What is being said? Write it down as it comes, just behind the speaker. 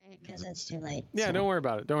because it's too late. Yeah, so. don't worry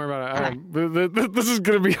about it. Don't worry about it. This is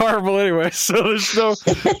going to be horrible anyway, so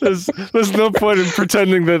there's no point in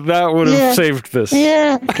pretending that would have saved this.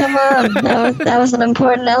 Yeah, come on. That was an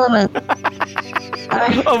important element.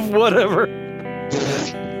 Of whatever.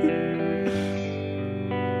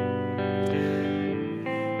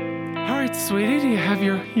 All right, sweetie, do you have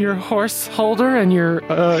your horse holder and your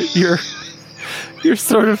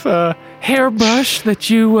sort of hairbrush that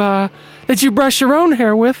you brush your own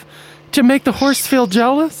hair with to make the horse feel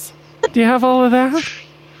jealous? Do you have all of that?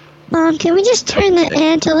 Mom, can we just turn the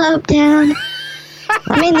antelope down?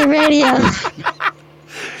 I mean the radio.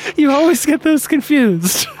 You always get those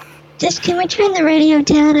confused. Can we turn the radio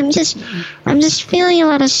down? I'm just feeling a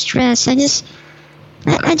lot of stress. I don't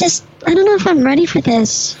know if I'm ready for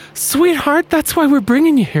this. Sweetheart, that's why we're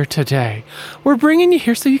bringing you here today. We're bringing you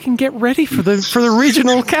here so you can get ready for the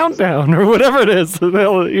regional countdown or whatever it is.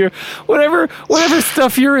 Whatever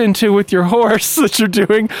stuff you're into with your horse that you're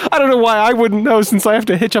doing. I don't know why I wouldn't know since I have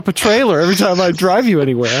to hitch up a trailer every time I drive you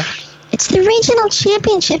anywhere. It's the regional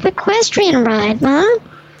championship equestrian ride, Mom.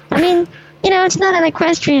 I mean, it's not an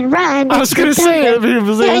equestrian ride. I was going to say it. You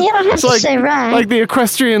don't have to say ride. Like the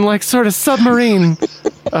equestrian, sort of submarine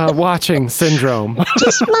watching syndrome. Mom,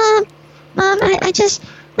 I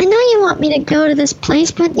know you want me to go to this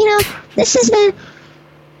place, but, this is the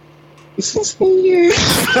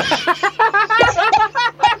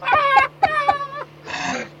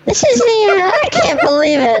I can't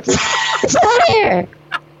believe it. It's not here.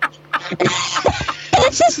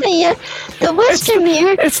 This is the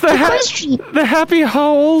Westermere. It's the Happy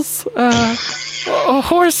Holes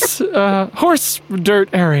horse dirt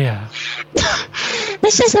area.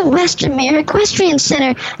 This is the Westermere Equestrian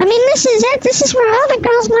Center. I mean, this is it. This is where all the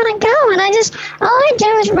girls want to go, and all I do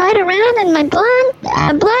is ride around in my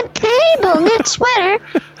blonde cable knit sweater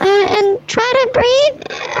and try to breathe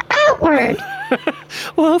outward.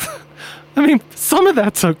 Well, I mean, some of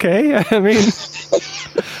that's okay. I mean,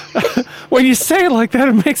 when you say it like that,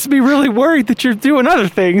 it makes me really worried that you're doing other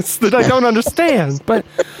things that I don't understand. But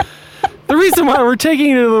the reason why we're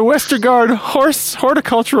taking you to the Westergaard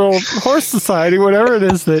Horticultural Horse Society, whatever it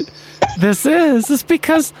is that this is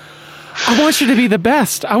because I want you to be the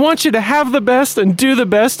best. I want you to have the best and do the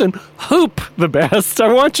best and hoop the best.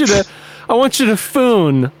 I want you to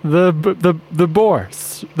foon the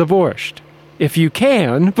borscht. If you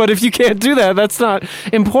can, but if you can't do that, that's not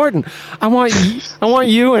important. I want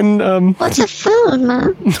you and What's a foon,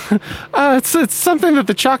 Mom? It's something that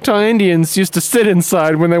the Choctaw Indians used to sit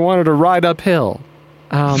inside when they wanted to ride uphill.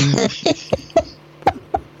 I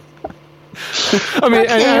mean,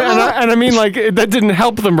 I mean, that didn't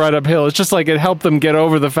help them ride uphill. It's just it helped them get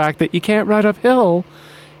over the fact that you can't ride uphill,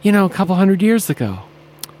 a couple hundred years ago.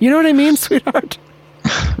 You know what I mean, sweetheart?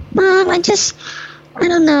 Mom, I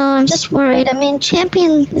don't know. I'm just worried. I mean,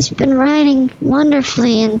 Champion has been riding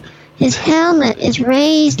wonderfully, and his helmet is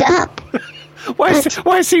raised up. Why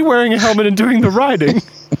is he wearing a helmet and doing the riding?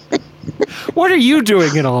 What are you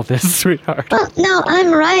doing in all this, sweetheart? Well, no,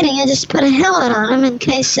 I'm riding. I just put a helmet on him in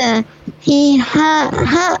case he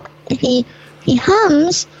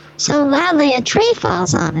hums so loudly a tree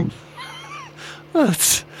falls on him. Well,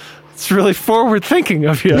 it's really forward-thinking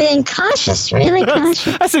of you. Being cautious, really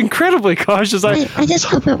cautious. That's incredibly cautious. I just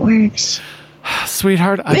hope it works.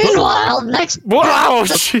 Sweetheart, Meanwhile, Wow,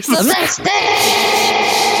 Jesus. The next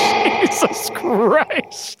day! Jesus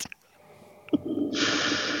Christ.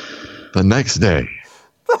 The next day.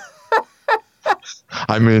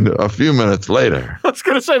 I mean, a few minutes later. I was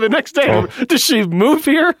going to say the next day. Does she move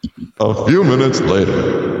here? A few minutes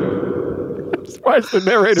later. Why is the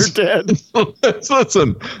narrator dead?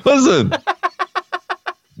 Listen.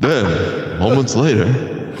 Then, moments later,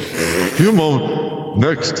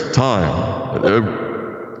 next time.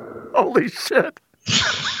 Holy shit.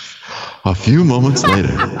 A few moments later.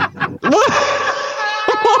 What?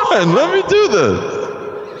 Come on, let me do this.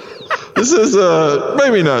 This is,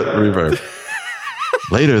 maybe not reverb.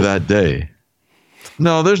 Later that day.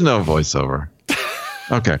 No, there's no voiceover.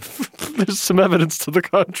 Okay. There's some evidence to the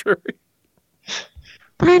contrary.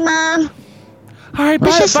 Bye, Mom. All right,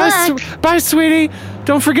 bye, sweetie.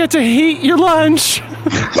 Don't forget to heat your lunch.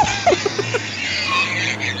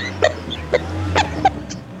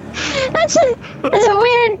 That's a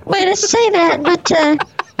weird way to say that, but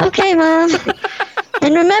okay, Mom.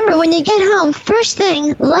 And remember, when you get home, first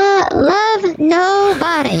thing, love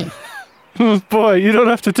nobody. Boy, you don't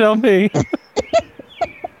have to tell me.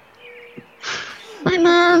 Bye,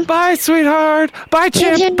 Mom. Bye, sweetheart. Bye,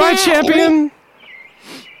 champion.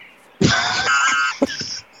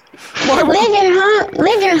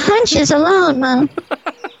 Leave your hunches alone, Mom.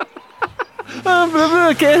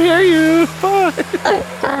 I can't hear you. Bye.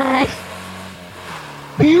 Bye.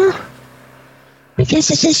 Well, I guess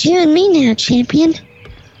it's just you and me now, champion.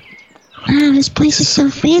 Wow, this place is so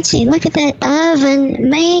fancy. Look at that oven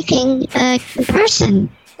making a person.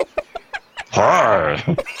 Hi.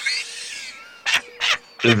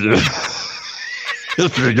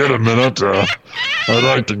 If you get a minute, I'd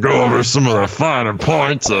like to go over some of the finer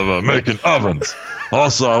points of making ovens.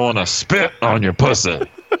 Also, I want to spit on your pussy.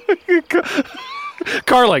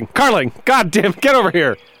 Carling, God damn, get over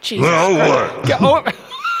here. Jesus Well, what?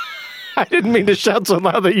 I didn't mean to shout so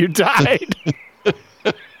loud that you died.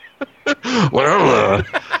 Well,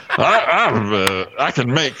 I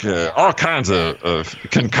can make all kinds of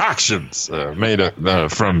concoctions made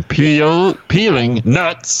from peeling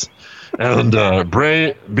nuts and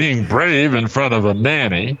being brave in front of a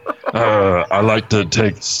nanny. I like to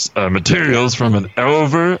take materials from an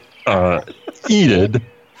overheated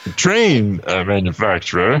train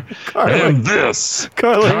manufacturer, and this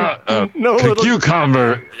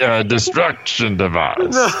cucumber destruction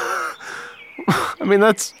device. I mean,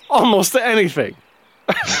 that's almost anything.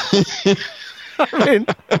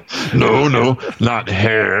 No, not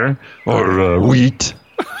hair or wheat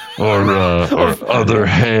or other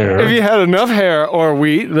hair. If you had enough hair or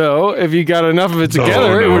wheat, though, if you got enough of it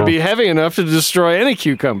together, it would be heavy enough to destroy any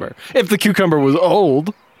cucumber. If the cucumber was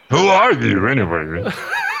old. Who are you, anyway?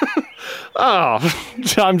 Oh,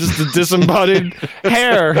 I'm just a disembodied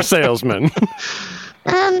hair salesman.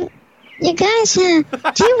 You guys, do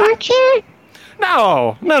you work here?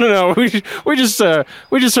 No. We just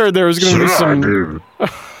heard there was going to be some.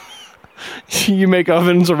 You make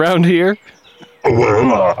ovens around here?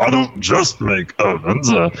 Well, I don't just make ovens.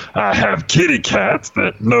 I have kitty cats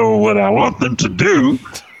that know what I want them to do.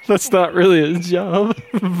 That's not really a job,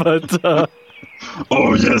 but.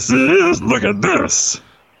 Oh yes, it is. Look at this.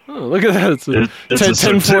 Oh, look at that. It's a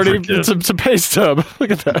 1040. It's a pay stub. Look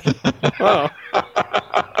at that. Wow.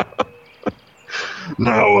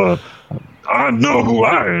 Now, I know who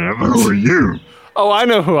I am. Who are you? Oh, I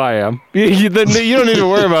know who I am. You don't need to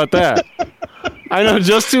worry about that. I know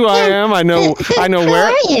just who I am. I know where.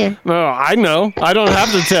 Who are you? No, I know. I don't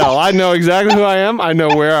have to tell. I know exactly who I am. I know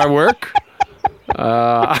where I work.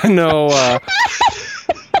 I know.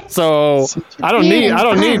 So I don't need.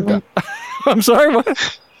 I'm sorry.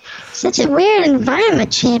 What? Such a weird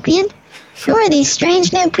environment, champion. Who are these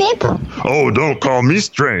strange new people? Oh, don't call me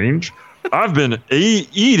strange. I've been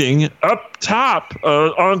eating up top,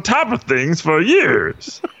 on top of things for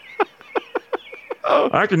years.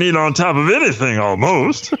 I can eat on top of anything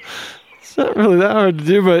almost. It's not really that hard to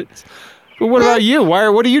do, but what about you?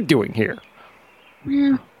 What are you doing here?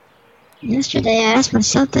 Well, yesterday I asked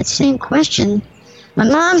myself that same question. My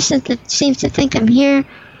mom seems to think I'm here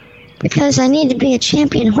because I need to be a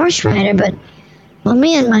champion horse rider, but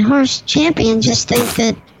me and my horse champion just think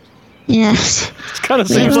that, yes. It kind of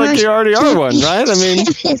seems like you already are one, right? I mean,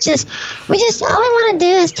 we just all we want to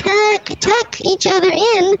do is tuck each other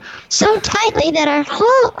in so tightly that our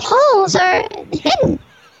holes are hidden.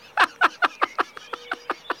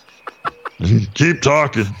 Keep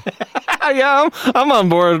talking. Yeah, I'm on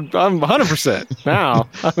board. I'm 100% now.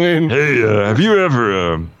 I mean, hey, have you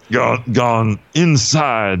ever gone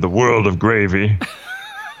inside the world of gravy?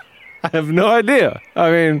 I have no idea. I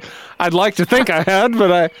mean, I'd like to think I had,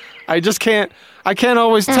 but I just can't. I can't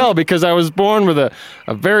always tell because I was born with a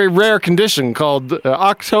very rare condition called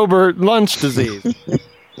October lunch disease.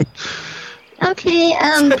 Okay.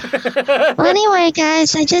 Well, anyway,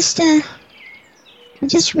 guys, I just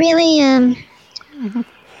really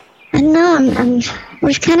I don't know.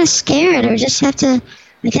 We're kind of scared. We just have to,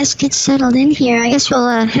 I guess, get settled in here. I guess we'll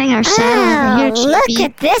hang our saddle over here. Look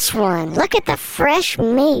at this one. Look at the fresh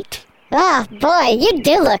meat. Oh boy, you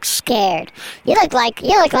do look scared. You look like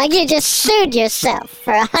you just sued yourself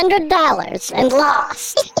for $100 and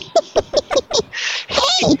lost.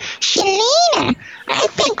 Hey, Shalina, I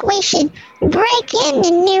think we should break in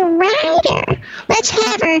the new rider. Let's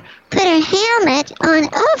have her put her helmet on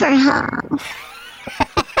overhaul.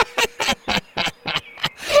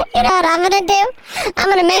 You know what I'm going to do? I'm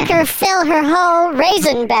going to make her fill her whole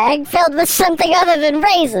raisin bag filled with something other than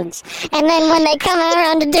raisins. And then when they come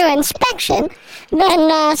around to do inspection,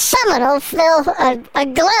 then someone will fill a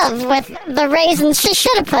glove with the raisins she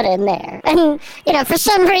should have put in there. And, for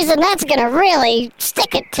some reason, that's going to really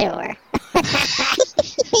stick it to her.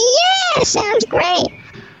 Yeah, sounds great.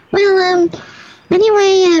 Well,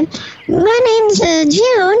 anyway, my name's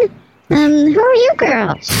June. Who are you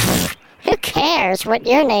girls? Who cares what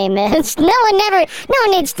your name is? No one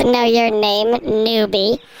needs to know your name,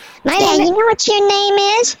 newbie. You know what your name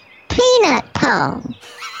is? Peanut Pole.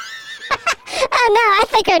 Oh no, I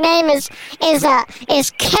think her name is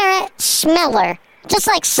Carrot Smeller. Just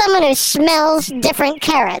like someone who smells different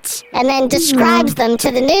carrots and then describes them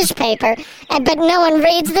to the newspaper, but no one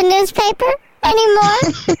reads the newspaper anymore.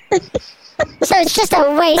 So it's just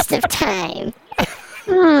a waste of time.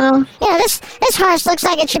 Oh, Yeah, this horse looks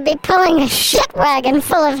like it should be pulling a shit wagon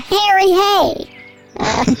full of hairy hay.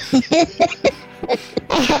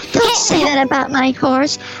 don't say that about my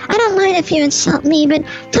horse. I don't mind if you insult me, but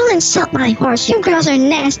don't insult my horse. You girls are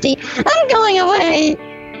nasty. I'm going away.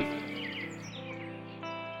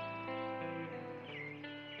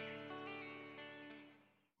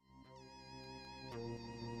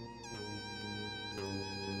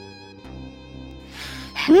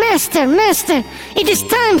 Master, it is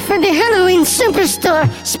time for the Halloween Superstore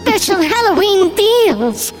special Halloween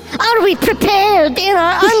deals. Are we prepared in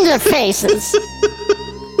our underfaces?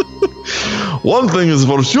 One thing is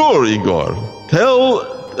for sure, Igor.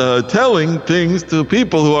 Telling things to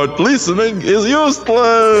people who aren't listening is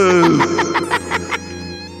useless.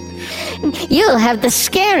 You'll have the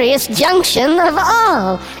scariest junction of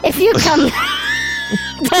all. If you come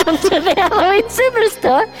down to the Halloween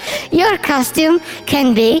Superstore, your costume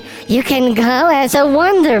can be, you can go as a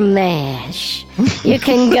Wonder Mash. You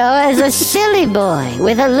can go as a silly boy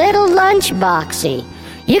with a little lunchboxy.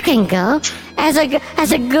 You can go as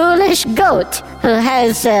a ghoulish goat who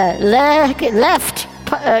has left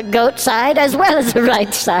goat side as well as the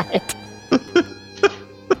right side.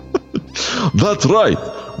 That's right.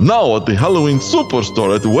 Now at the Halloween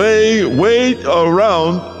Superstore at Wait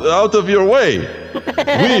Around Out of Your Way,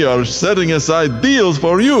 we are setting aside deals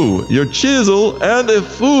for you, your chisel, and a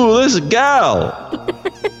foolish gal.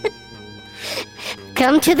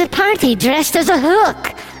 Come to the party dressed as a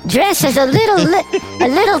hook. Dress as a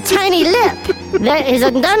little tiny lip that is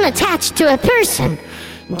unattached to a person.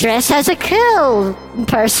 Dress as a kill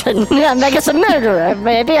person. I guess a murderer,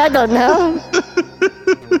 maybe. I don't know.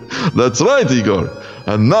 That's right, Igor.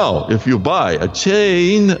 And now, if you buy a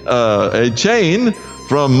chain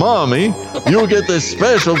from Mommy, you get a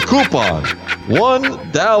special coupon.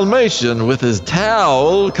 One Dalmatian with his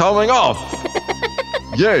towel coming off.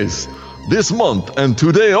 Yes, this month and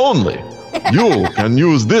today only, you can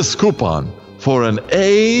use this coupon for an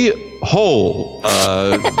A-hole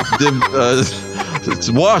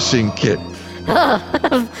washing kit.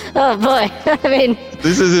 Oh boy, I mean...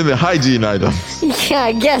 This is in the hygiene item. Yeah,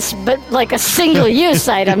 I guess, but like a single-use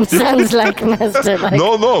item sounds like, Master. Like,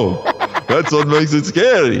 No. That's what makes it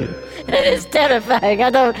scary. it is terrifying. I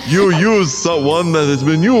don't... You use someone that has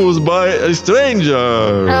been used by a stranger.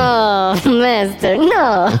 Oh, Master,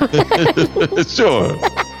 no. Sure.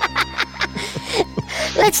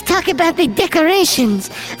 Let's talk about the decorations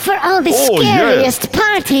for all the Oh, scariest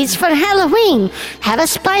parties for Halloween. Have a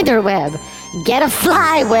spider web. Get a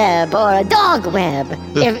fly web or a dog web.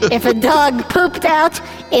 If a dog pooped out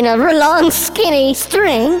in a long, skinny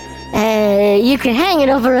string, you can hang it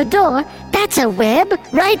over a door. That's a web,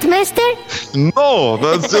 right, Master? No,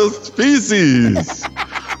 that's just feces.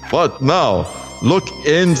 But now, look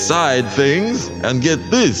inside things and get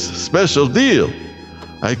this special deal.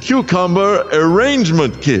 A cucumber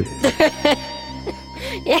arrangement kit.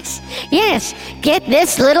 Yes. Get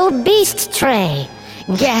this little beast tray.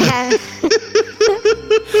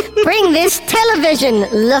 Bring this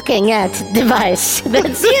television-looking at device.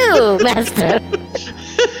 That's you, Master.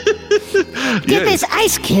 Get this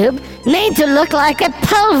ice cube made to look like a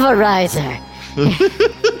pulverizer.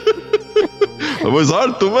 It was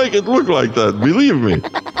hard to make it look like that, believe me.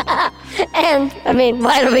 And, I mean,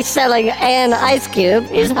 why are we selling an ice cube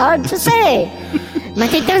is hard to say.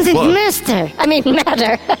 But it doesn't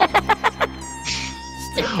matter.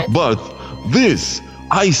 But this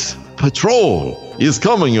Ice Patrol is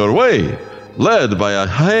coming your way, led by a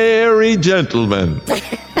hairy gentleman.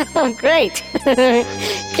 Oh, great.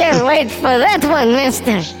 Can't wait for that one,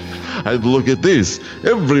 Mister. And look at this.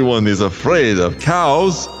 Everyone is afraid of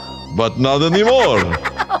cows, but not anymore.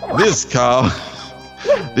 This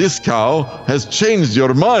cow has changed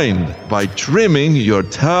your mind by trimming your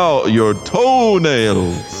toenails.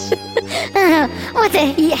 What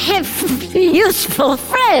a useful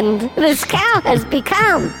friend this cow has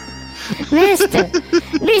become. Master,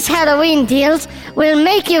 these Halloween deals will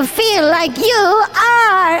make you feel like you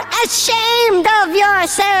are ashamed of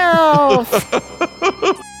yourself.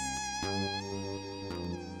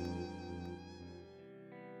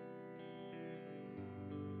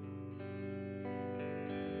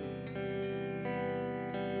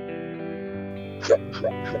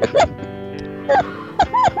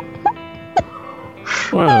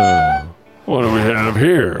 What do we have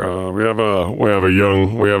here? We have a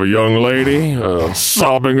young lady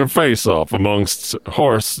sobbing her face off amongst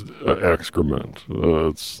horse excrement.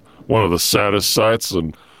 It's one of the saddest sights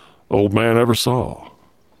an old man ever saw.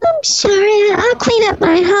 I'm sorry. I'll clean up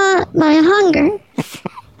my hunger.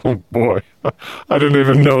 Oh boy, I didn't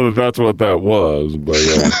even know that's what that was.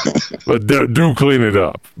 But do clean it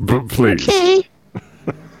up, please. Okay.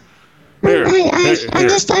 Here,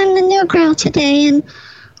 I'm the new girl today, and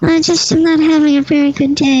I'm not having a very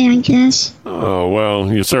good day, I guess. Oh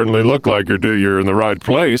well, you certainly look like you're in the right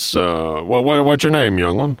place. What's your name,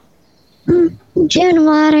 young one? June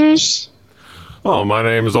Waters. Oh, my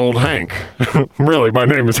name is Old Hank. Really, my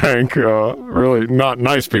name is Hank. Really, not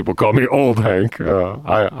nice people call me Old Hank.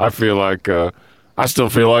 I feel like, I still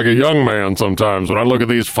feel like a young man sometimes when I look at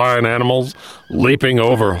these fine animals leaping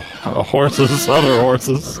over horses, other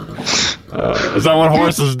horses. Is that what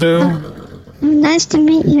horses do? Nice to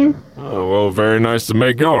meet you. Oh, well, very nice to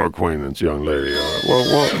make your acquaintance, young lady.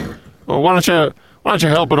 Well, why don't you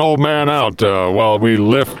help an old man out while we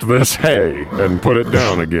lift this hay and put it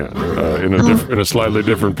down again in a slightly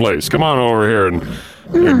different place? Come on over here and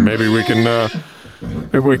maybe we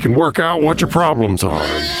can work out what your problems are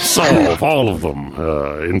and solve all of them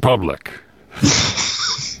in public.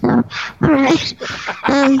 All right.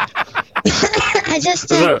 I just...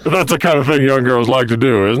 That's the kind of thing young girls like to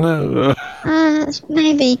do, isn't it?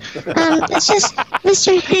 Maybe. It's just,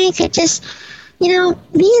 Mr. Hank,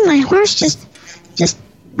 me and my horse just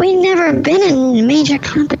we've never been in major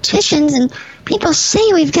competitions, and people say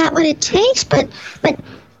we've got what it takes, but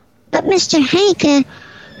Mr. Hank,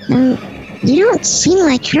 you don't seem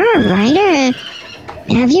like you're a rider.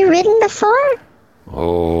 Have you ridden before?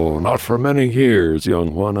 Oh, not for many years,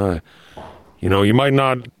 young one. You might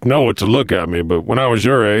not know it to look at me, but when I was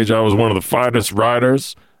your age, I was one of the finest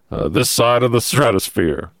riders this side of the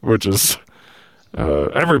stratosphere, which is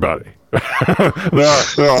everybody.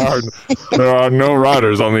 there are no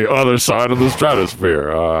riders on the other side of the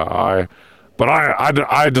stratosphere. I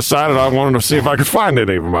decided I wanted to see if I could find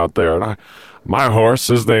any of them out there. And my horse,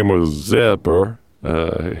 his name was Zipper.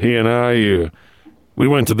 He and I, we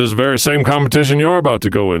went to this very same competition you're about to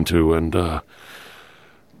go into, and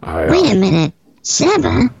Wait a minute,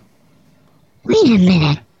 Zebba? Wait a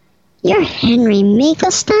minute. You're Henry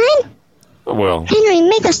Minkelstein? Well, Henry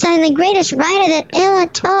Minkelstein, the greatest writer that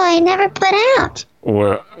Illinois never put out.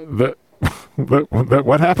 Well,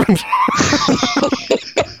 what happened?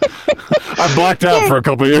 I blacked out for a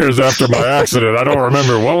couple of years after my accident. I don't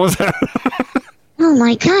remember. What was that? Oh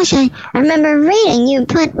my gosh, I remember reading you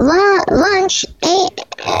put lunch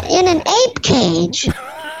in an ape cage.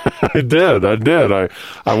 I did. I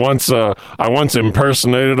once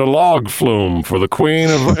impersonated a log flume for the Queen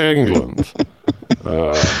of England.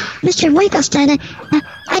 Mr. Winkelstein,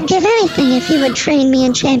 I'd give anything if you would train me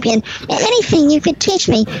in champion. Anything you could teach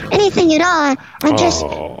me, anything at all.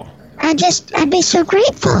 I'd be so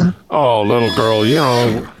grateful. Oh, little girl,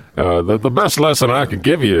 the best lesson I could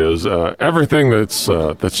give you is everything that's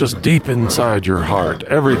just deep inside your heart.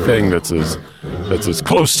 Everything that's as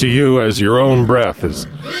close to you as your own breath is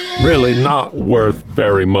really not worth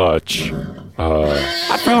very much.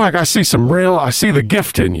 I feel like I see the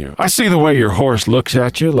gift in you. I see the way your horse looks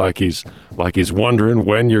at you like he's wondering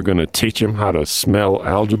when you're going to teach him how to smell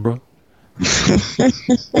algebra.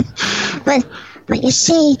 But you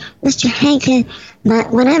see, Mr. Hank,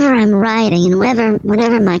 whenever I'm riding and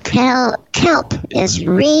whenever my kelp is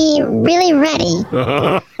really ready,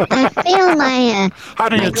 I feel my... How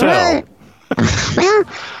do you tell? Well,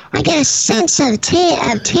 I get a sense of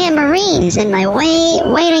tamarines in my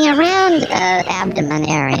waiting around abdomen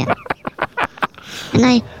area, and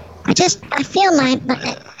I just feel my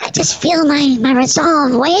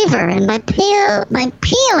resolve waver, and my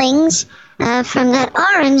peelings from that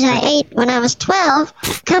orange I ate when I was 12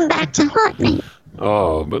 come back to haunt me.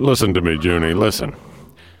 Oh, but listen to me, Junie. Listen.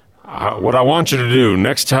 What I want you to do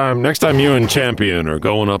next time you and Champion are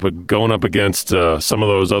going up against some of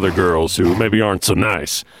those other girls who maybe aren't so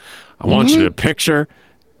nice, I want you to picture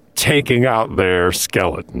taking out their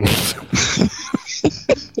skeletons.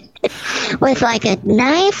 With like a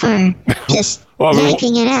knife or just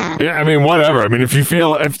yanking it out? Yeah, I mean, whatever. I mean, if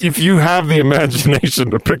you have the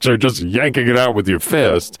imagination to picture just yanking it out with your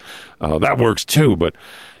fist, that works too, but...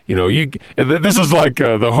 this is like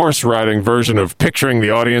the horse riding version of picturing the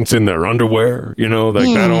audience in their underwear,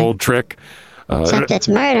 that old trick. Except it's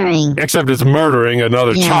murdering. Except it's murdering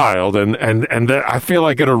another child, and I feel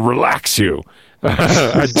like it'll relax you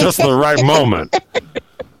at just the right moment.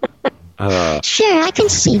 Sure, I can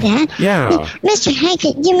see that. Yeah. Mr. Hank,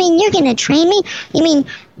 you mean you're going to train me? You mean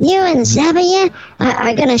you and Zebia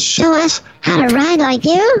are going to show us how to ride like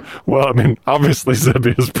you? Well, I mean, obviously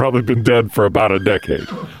Zebia's probably been dead for about a decade.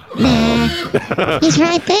 Nah, he's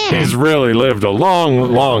right there. He's really lived a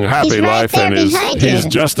long, long, happy He's right life, there and behind he's you.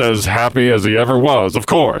 just as happy as he ever was. Of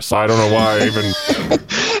course, I don't know why I even.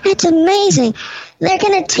 That's amazing. They're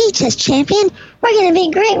going to teach us, champion. We're going to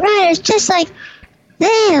be great riders just like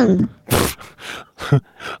them.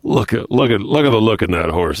 Look at the look in that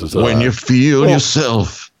horse's eye. When you feel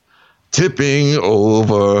yourself tipping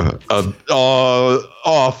over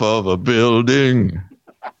off of a building.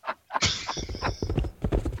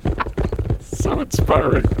 So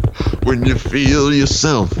inspiring. When you feel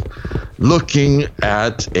yourself looking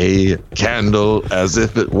at a candle as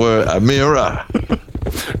if it were a mirror.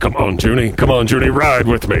 Come on, Junie. Ride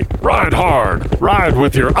with me. Ride hard. Ride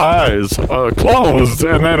with your eyes closed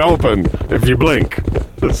and then open if you blink.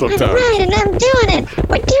 I'm Sometimes. right, and I'm doing it.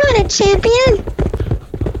 We're doing it, champion.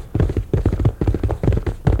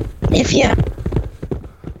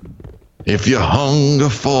 If you hunger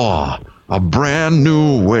for a brand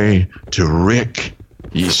new way to Rick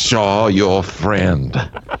Shaw your friend,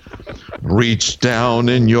 reach down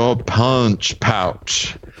in your punch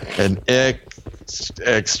pouch and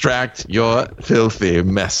extract your filthy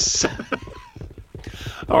mess.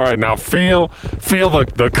 All right, now feel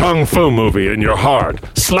the kung fu movie in your heart,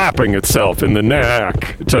 slapping itself in the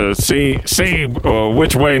neck to see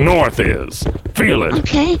which way north is. Feel it.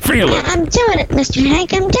 Okay. Feel it. I'm doing it, Mr.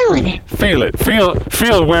 Hank. I'm doing it. Feel it.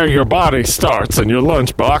 Feel where your body starts and your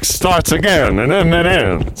lunchbox starts again, and then it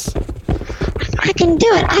ends. I can do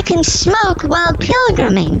it. I can smoke while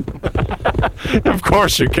pilgriming. Of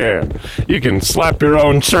course you can. You can slap your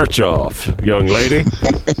own church off, young lady.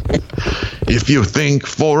 If you think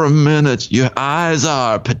for a minute your eyes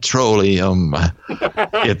are petroleum,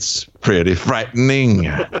 it's pretty frightening.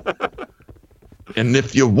 And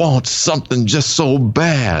if you want something just so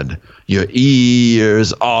bad, your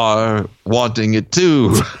ears are wanting it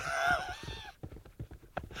too.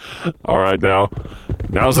 All right,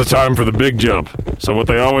 now's the time for the big jump. So what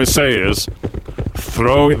they always say is,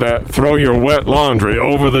 throw your wet laundry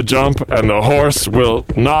over the jump, and the horse will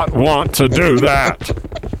not want to do that.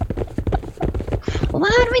 Why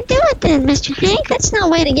would we do it then, Mr. Hank? That's no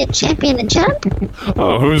way to get champion to jump.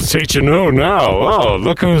 Oh, who's teaching who now? Oh,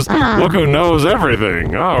 look who knows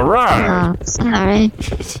everything. All right. Oh, sorry.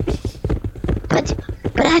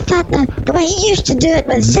 But I thought the way you used to do it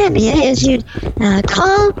with Zebia is you'd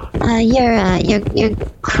call your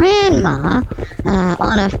grandma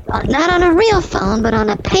not on a real phone, but on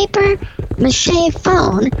a paper mache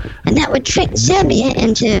phone, and that would trick Zebia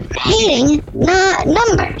into hating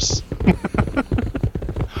numbers.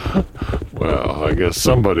 Well, I guess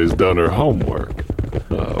somebody's done her homework.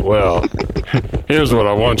 Well, here's what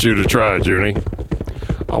I want you to try, Junie.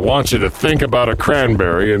 I want you to think about a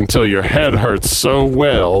cranberry until your head hurts so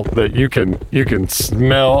well that you can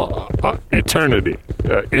smell eternity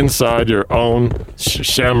inside your own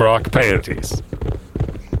shamrock panties.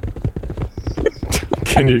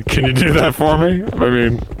 Can you do that for me? I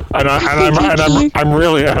mean, I'm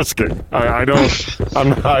really asking.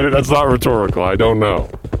 That's not rhetorical. I don't know.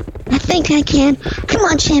 I think I can. Come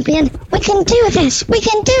on, champion. We can do this. We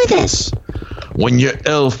can do this. When your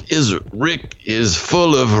elf Rick is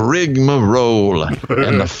full of rigmarole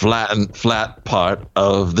and the flat part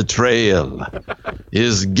of the trail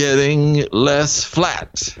is getting less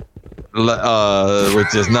flat,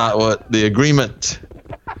 which is not what the agreement.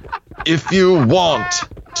 If you want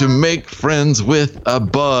to make friends with a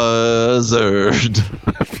buzzard,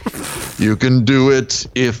 you can do it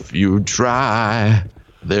if you try.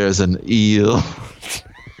 There's an eel.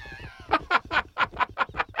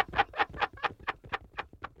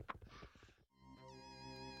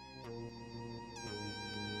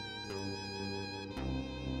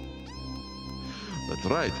 That's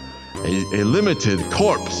right. A limited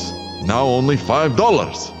corpse. Now only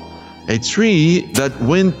 $5. A tree that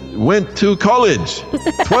went to college.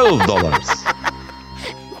 $12.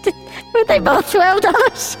 Were they both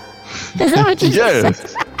 $12? Is that what you just said?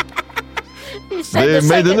 Yes. You said They the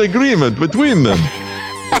made an second- agreement between them.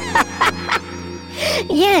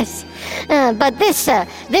 Yes, but this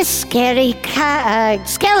scary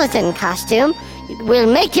skeleton costume will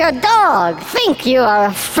make your dog think you are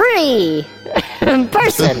a free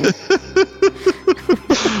person.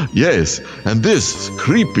 Yes, and this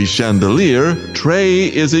creepy chandelier tray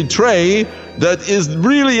is a tray that is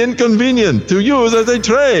really inconvenient to use as a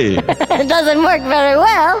tray. It doesn't work very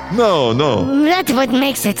well. No. That's what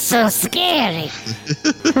makes it so scary.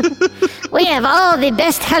 We have all the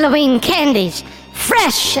best Halloween candies,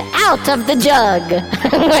 fresh out of the jug,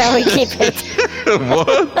 where we keep it.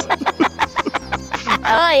 What?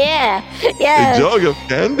 Oh, yeah. A jug of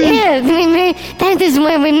candy? Yeah, that is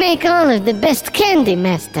where we make all of the best candy,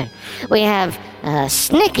 Master. We have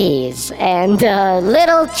Snickies and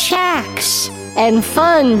Little Chacks and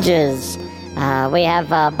Funges. We have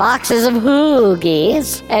boxes of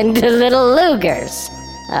Hoogies and Little Lugers.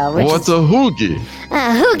 What's a hoogie?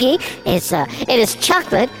 Hoogie is it is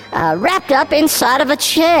chocolate wrapped up inside of a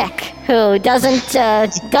chick who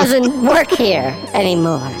doesn't work here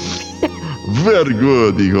anymore. Very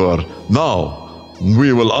good, Igor. Now,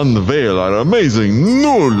 we will unveil our amazing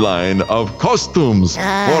new line of costumes for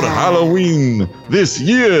Halloween this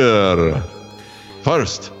year.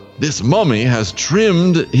 First, this mummy has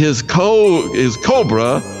trimmed his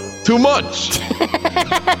cobra too much.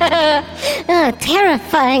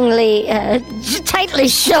 Terrifyingly tightly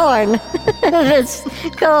shorn. This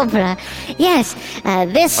cobra. Yes,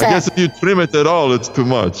 this. I guess if you trim it at all, it's too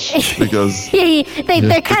much because they're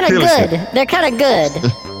kind of good. it. They're kind of good,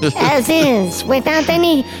 as is, without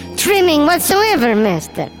any trimming whatsoever,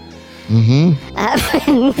 Master.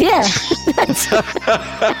 Yeah.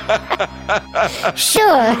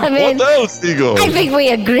 Sure. I mean, what else, Igor? I think we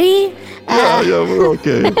agree. Yeah, we're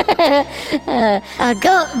okay.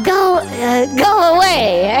 Go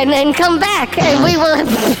away and then come back, and we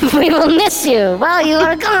will miss you while you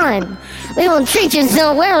are gone. We will treat you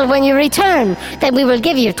so well when you return that we will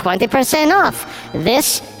give you 20% off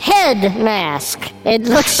this head mask. It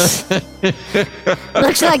looks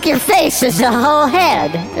like your face is a whole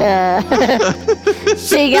head.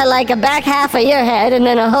 So you got like a back half of your head and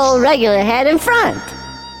then a whole regular head in front.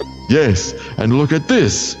 Yes, and look at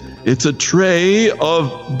this. It's a tray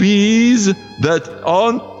of bees that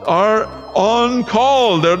are on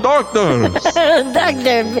call. They're doctors.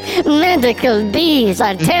 Doctor, medical bees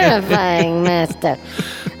are terrifying, Master.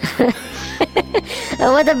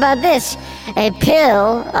 What about this? A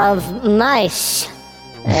pill of mice.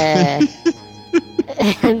 That,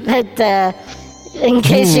 in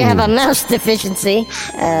case you have a mouse deficiency,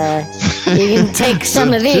 you can take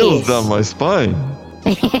some of these. Chills down my spine.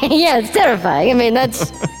 Yeah, it's terrifying. I mean,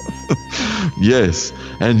 that's... Yes,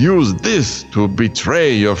 and use this to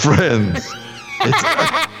betray your friends.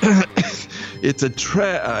 It's a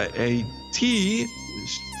tea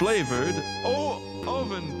flavored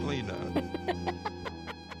oven cleaner.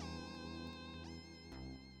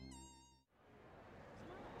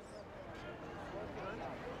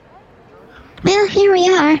 Well, here we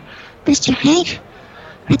are, Mr. Hank,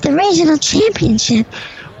 at the regional championship.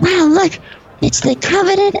 Wow, look, it's the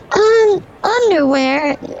coveted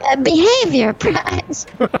underwear behavior prize.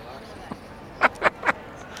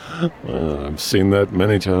 Well, I've seen that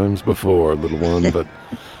many times before, little one, but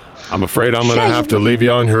I'm afraid I'm going to have to leave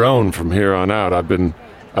you on your own from here on out. I've been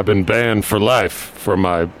banned for life for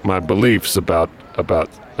my beliefs about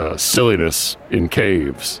silliness in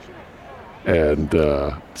caves. And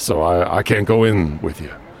so I can't go in with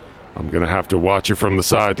you. I'm going to have to watch you from the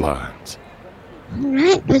sidelines. All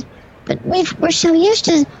right, but we're so used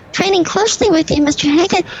to training closely with you, Mr.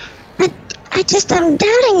 Hank. I'm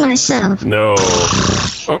doubting myself. No.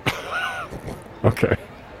 Oh. Okay.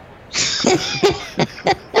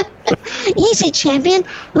 Easy, champion.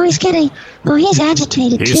 He's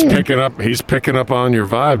agitated He's too. He's picking up on your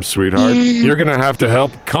vibes, sweetheart. Yeah. You're gonna have to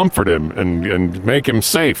help comfort him and make him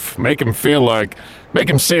safe. Make him feel like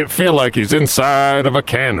he's inside of a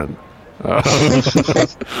cannon. But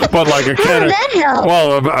like a cannon. that help?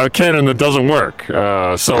 Well, a cannon that doesn't work.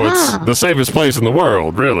 So it's the safest place in the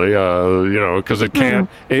world, really. Because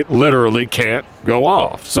it literally can't go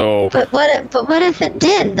off. So. But what if it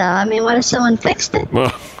did, though? I mean, what if someone fixed it?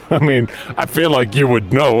 Well, I mean, I feel like you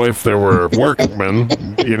would know if there were workmen,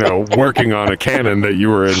 working on a cannon that you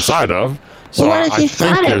were inside of. So what if I you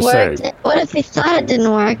think thought you're it worked? safe. What if you thought it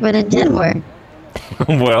didn't work, but it did work?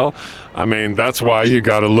 Well, I mean, that's why you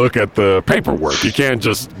got to look at the paperwork. You can't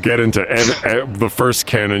just get into the first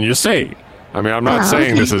cannon you see. I mean, I'm not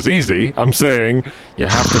saying this is easy. I'm saying you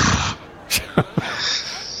have to...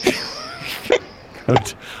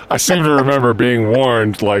 I seem to remember being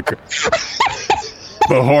warned, like,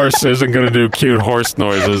 the horse isn't going to do cute horse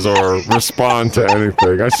noises or respond to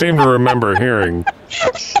anything. I seem to remember hearing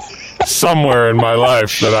somewhere in my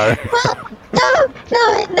life that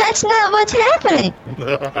No, that's not what's happening.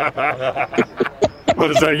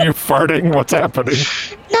 What is that, you farting? What's happening?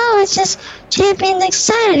 No, it's just Champion's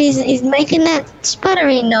excited. He's making that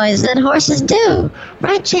sputtering noise that horses do.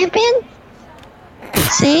 Right, Champion?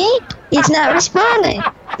 See? He's not responding.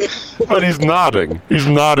 But he's nodding. He's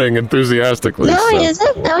nodding enthusiastically. No, so- he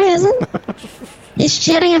isn't. No, he isn't. He's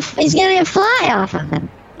getting a fly off of him.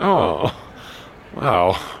 Oh,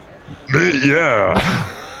 wow. Yeah.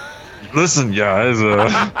 Listen, guys.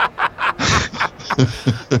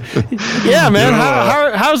 Yeah, man. You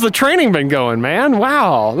know, How's the training been going, man?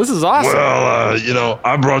 Wow, this is awesome. Well,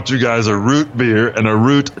 I brought you guys a root beer and a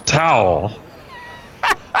root towel.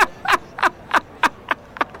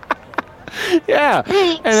 Yeah,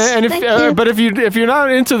 Thanks. and Thank you. but if you're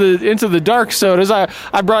not into the dark sodas, I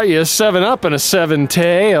brought you a 7-Up and a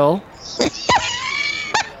 7-Tail.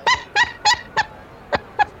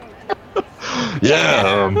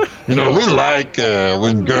 Yeah, we like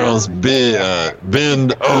when girls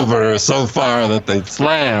bend over so far that they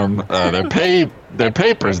slam their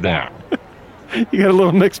papers down. You got a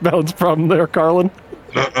little mixed balance problem there, Carlin.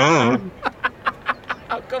 Uh-uh.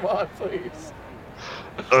 Oh, come on, please.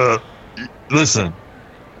 Listen,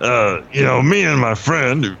 me and my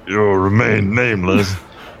friend, who will remain nameless.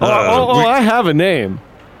 I have a name.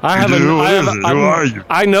 I have do? a. What I have is a- it? I'm- Who are you?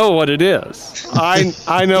 I know what it is.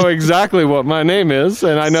 I know exactly what my name is,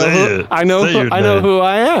 and I know Say who it. I know Say who, your I know name. who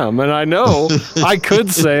I am, and I know I could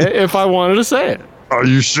say it if I wanted to say it. Are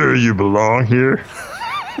you sure you belong here?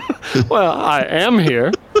 Well, I am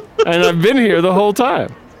here, and I've been here the whole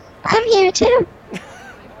time. I'm here too.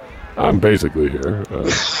 I'm basically here.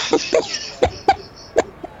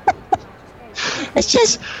 It's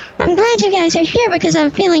just, I'm glad you guys are here because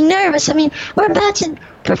I'm feeling nervous. I mean, we're about to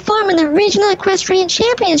perform in the Regional Equestrian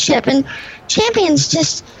Championship, and Champion's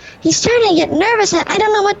he's starting to get nervous. I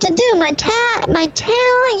don't know what to do. My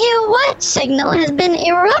tell you what signal has been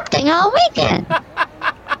erupting all weekend.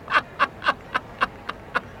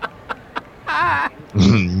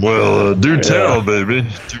 Well, do tell, baby.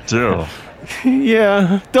 Do tell.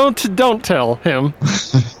 Yeah, don't tell him.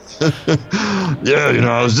 Yeah,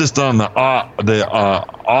 I was just on the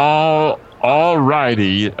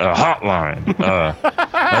Alrighty hotline.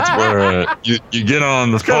 That's where you get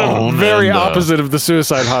on the phone. Very and, opposite of the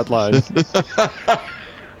suicide hotline.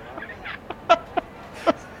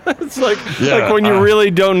 It's like when you really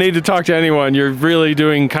don't need to talk to anyone, you're really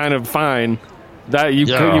doing kind of fine. That you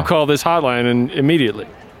call this hotline and immediately.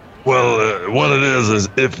 Well, what it is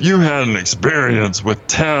if you had an experience with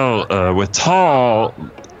tall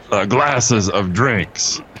glasses of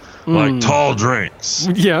drinks, like tall drinks,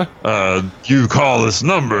 Yeah. you call this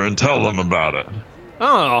number and tell them about it.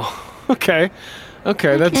 Oh, okay.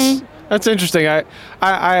 That's interesting.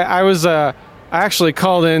 I actually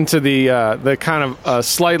called into the kind of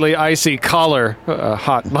slightly icy collar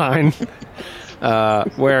hotline,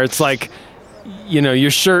 where it's like,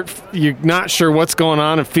 your shirt, you're not sure what's going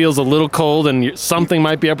on. It feels a little cold, and something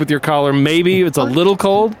might be up with your collar. Maybe it's a little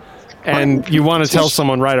cold, and you want to tell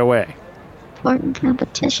someone right away. Important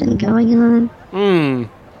competition going on.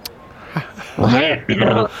 Well, hey,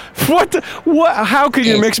 What? How could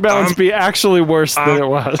your mixed balance be actually worse than it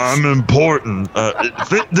was? I'm important.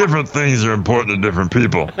 Different things are important to different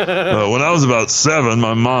people. When I was about 7,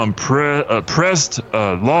 my mom pressed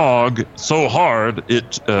a log so hard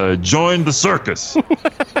it joined the circus.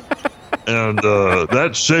 And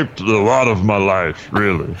that shaped a lot of my life,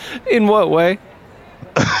 really. In what way?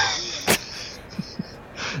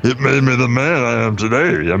 It made me the man I am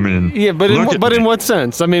today. I mean, Yeah, but in what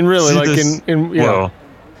sense? I mean, really, See like this? Well,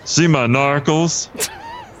 see my narcles?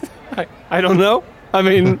 I don't know. I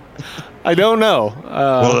mean, I don't know.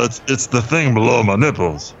 Well, it's the thing below my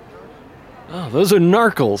nipples. Oh, those are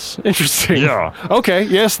narcles. Interesting. Yeah. Okay.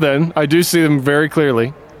 Yes. Then I do see them very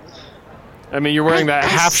clearly. I mean, you're wearing that I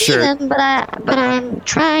half see shirt. them, but I'm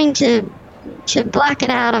trying to block it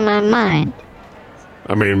out of my mind.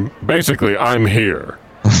 I mean, basically, I'm here.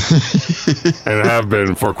 And have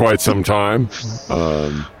been for quite some time.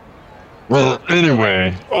 Well,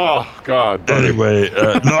 anyway. Oh, God. buddy. Anyway,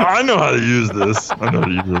 no, I know how to use this.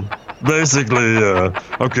 Basically,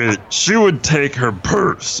 okay, she would take her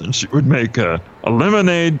purse and she would make a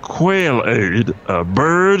lemonade quail aid, a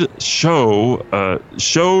bird show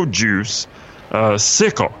juice,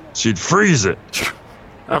 sickle. She'd freeze it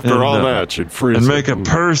After and, all that, she'd freeze and it. make a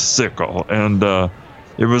purse sickle. And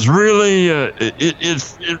it was really,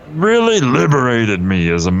 it really liberated me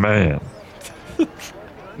as a man.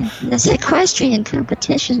 There's equestrian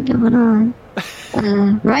competition going on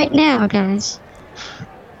right now, guys.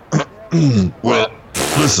 Well,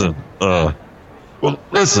 listen.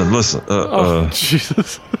 Listen.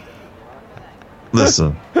 Jesus.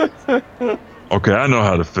 Listen. Okay, I know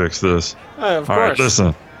how to fix this. Of All right, course.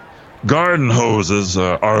 listen. Garden hoses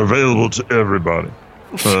are available to everybody.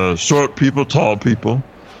 Short people, tall people,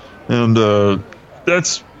 and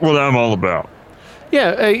that's what I'm all about.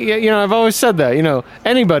 Yeah, I've always said that.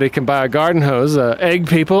 Anybody can buy a garden hose. Egg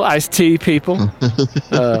people, iced tea people,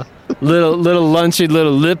 little lunchy,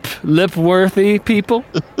 little lip-worthy people.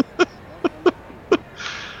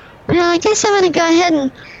 Well, I guess I'm going to go ahead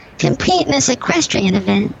and compete in this equestrian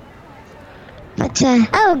event. But,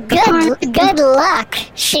 good luck,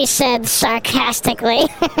 she said sarcastically.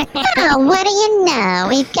 Oh, what do you know?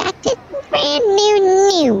 We've got this brand new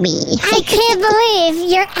newbie. I can't believe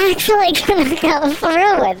you're actually gonna go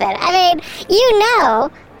through with it. I mean, you know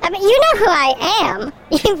who I am,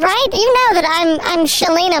 right? You know that I'm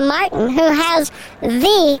Shalina Martin, who has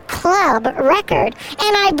the club record,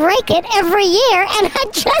 and I break it every year, and I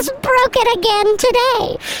just broke it again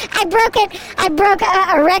today. I broke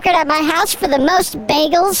a record at my house for the most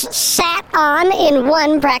bagels sat on in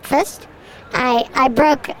one breakfast. I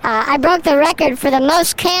broke the record for the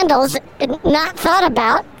most candles not thought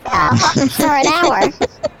about for an hour.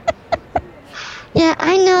 Yeah,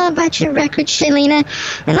 I know about your record, Shalina.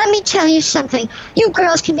 And let me tell you something. You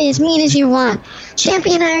girls can be as mean as you want.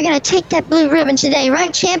 Champion and I are going to take that blue ribbon today,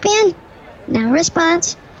 right, Champion? No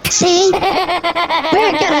response. See? We're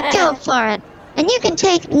going to go for it. And you can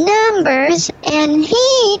take numbers and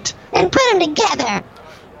heat and put them together.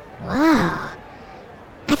 Wow.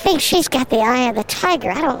 I think she's got the eye of the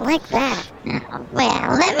tiger. I don't like that. Oh,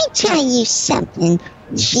 well, let me tell you something,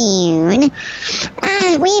 June.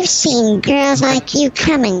 We've seen girls like you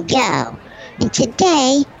come and go. And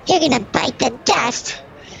today, you're going to bite the dust.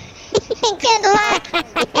 Good luck.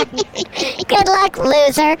 Good luck,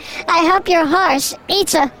 loser. I hope your horse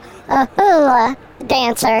eats a hula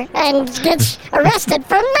dancer and gets arrested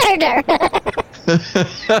for murder.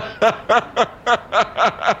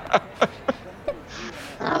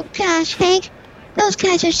 Oh, gosh, Hank. Those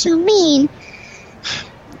guys are so mean.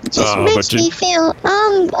 It just makes me feel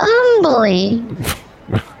humbly.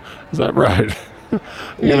 Is that right?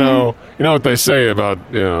 You know what they say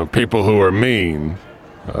about people who are mean.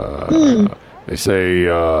 They say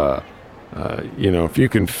if you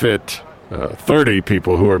can fit 30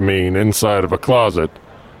 people who are mean inside of a closet,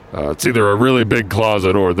 it's either a really big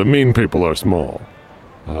closet or the mean people are small.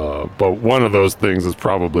 But one of those things is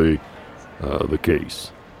probably the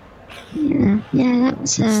case. Yeah, that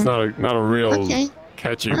was. It's not a real okay.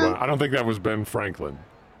 catchy one. I don't think that was Ben Franklin.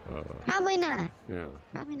 Probably not. Yeah.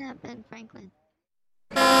 Probably not Ben Franklin.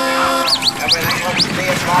 Everything looks to be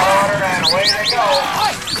in small order, and away they go.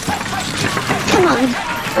 Come on,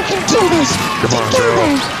 we can do this. Come on, together.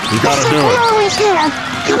 girl. You gotta Just do like we it. always have.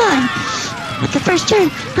 Come on. At the first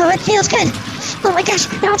turn. Oh, it feels good. Oh my gosh,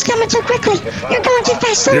 now it's coming too quickly. You're going too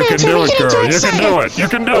fast. Slow You down, can do Jimmy. it, Getting too girl. You can excited. do it. You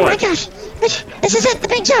can do Oh my it. gosh. This is it, the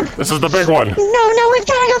big jump. This is the big one. No, we've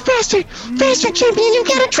got to go faster. Faster, champion. You've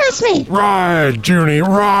got to trust me. Ride, Junie,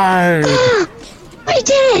 ride. We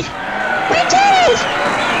did it. We did it.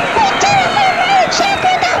 We did it. We made it,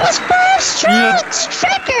 champion. That was 5 straight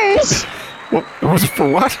streakers. What was it for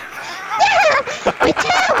what? Yeah, we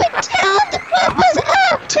told what was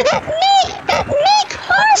up to that meek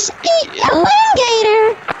horse elongator.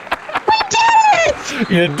 We did it.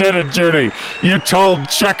 You did it, Junie. You told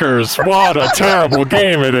checkers what a terrible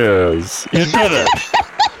game it is. You did it.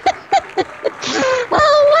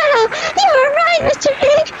 Oh, wow. You were right, Mr.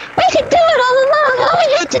 Pig. We could do it all along. All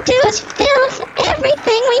we have to do is film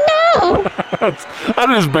everything we know. That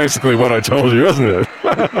is basically what I told you, isn't it?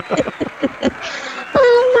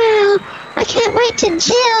 Oh, wow. I can't wait to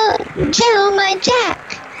Jill my Jack.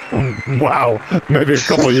 Wow. Maybe a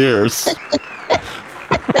couple years.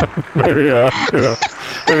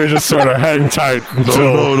 Maybe just sort of hang tight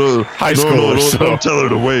until high school or so. Don't tell her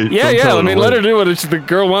to wait. Yeah, Don't yeah. tell I mean, her let to her do what the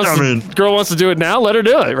girl wants. I mean- Girl wants to do it now. Let her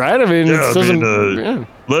do it, right? I mean, Yeah, it doesn't. yeah.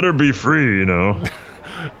 Let her be free,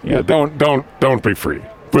 Yeah, don't be free.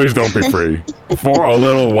 Please don't be free for a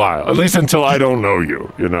little while, at least until I don't know you.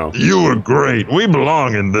 You were great. We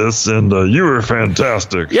belong in this, and you were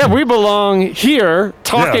fantastic. Yeah, we belong here,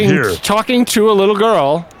 talking here. talking to a little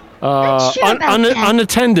girl, Not sure about that.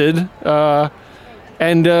 unattended,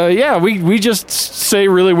 and we just say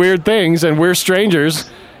really weird things, and we're strangers,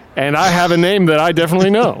 and I have a name that I definitely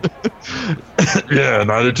know. Yeah, and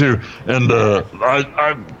I did too. And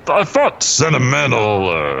I thought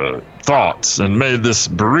sentimental thoughts and made this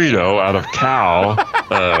burrito out of cow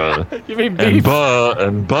You mean and beef?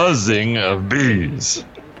 and buzzing of bees.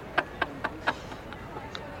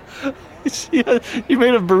 Yeah, you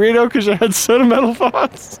made a burrito because you had sentimental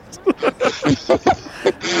thoughts.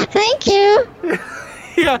 Thank you.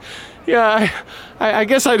 Yeah. I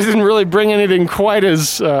guess I didn't really bring anything quite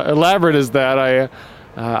as elaborate as that.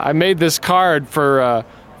 I made this card for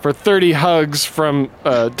 30 hugs from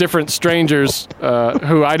different strangers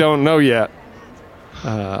who I don't know yet.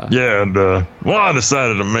 Yeah, and I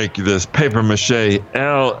decided to make you this paper mache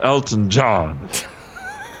Elton John.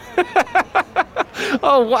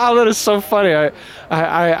 Oh wow, that is so funny.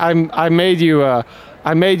 I made you a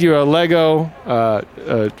Lego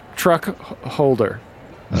truck holder.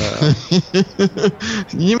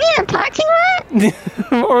 You mean a parking lot?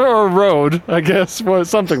 or a road, I guess,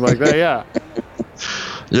 something like that. Yeah.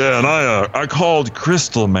 Yeah, and I called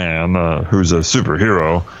Crystal Man, who's a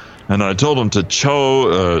superhero, and I told him to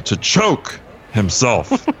choke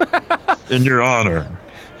himself in your honor.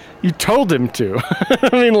 You told him to. I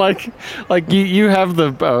mean, like you have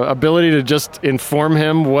the ability to just inform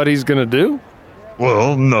him what he's gonna do.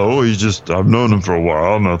 Well, no, I've known him for a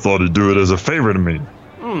while, and I thought he'd do it as a favor to me.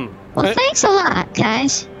 Well, thanks a lot,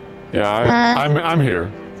 guys. Yeah, I'm here.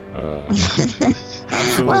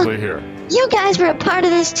 Absolutely here. You guys were a part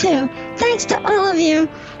of this too. Thanks to all of you.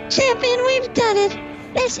 Champion, we've done it.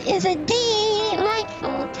 This is a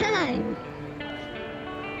delightful time.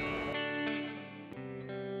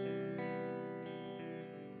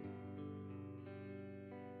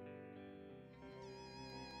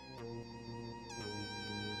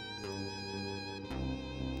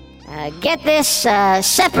 Get this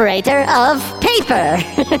separator of paper.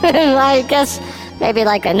 I guess maybe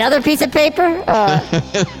like another piece of paper.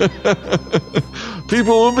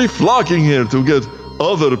 People will be flocking here to get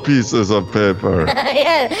other pieces of paper.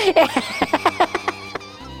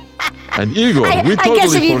 And Igor, I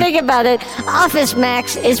guess if you think about it, Office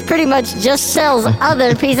Max is pretty much just sells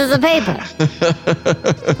other pieces of paper.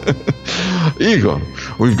 Igor,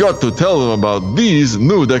 we've got to tell them about these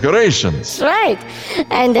new decorations. Right.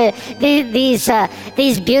 And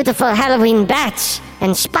these beautiful Halloween bats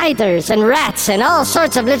and spiders and rats and all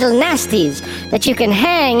sorts of little nasties that you can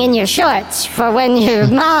hang in your shorts for when your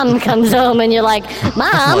mom comes home and you're like,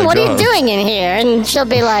 Mom, what are you doing in here? And she'll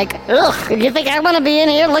be like, ugh, you think I want to be in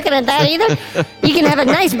here looking at that either? You can have a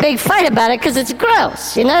nice big fight about it because it's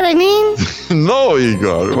gross. You know what I mean? No,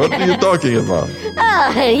 Igor, what are you talking about?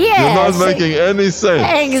 Oh, yes. You're not making any sense.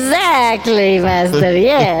 Exactly, Master,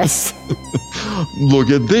 yes. Look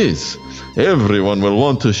at this. Everyone will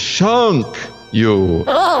want to shunk you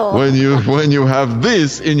when you have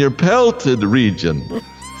this in your pelted region.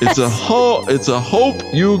 It's a hope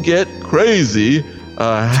you get crazy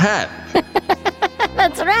hat.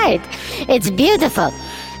 That's right. It's beautiful.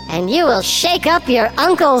 And you will shake up your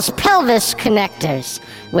uncle's pelvis connectors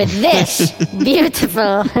with this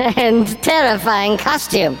beautiful and terrifying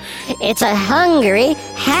costume. It's a hungry,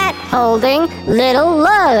 hat-holding little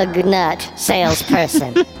lug nut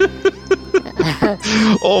salesperson.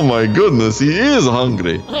 Oh my goodness, he is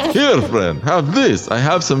hungry. Here, friend, have this. I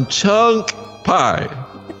have some chunk pie.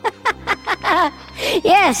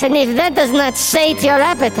 Yes, and if that does not sate your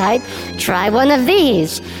appetite, try one of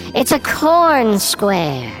these. It's a corn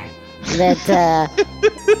square that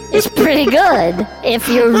is pretty good if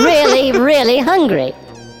you're really, really hungry.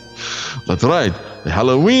 That's right, the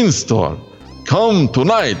Halloween store. Come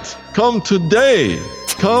tonight, come today,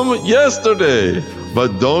 come yesterday.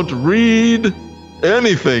 But don't read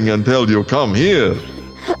anything until you come here.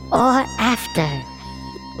 Or after.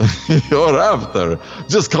 Or after.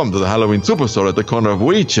 Just come to the Halloween Superstore at the corner of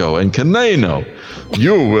Huicho and Caneno.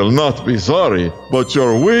 You will not be sorry, but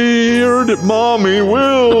your weird mommy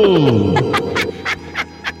will.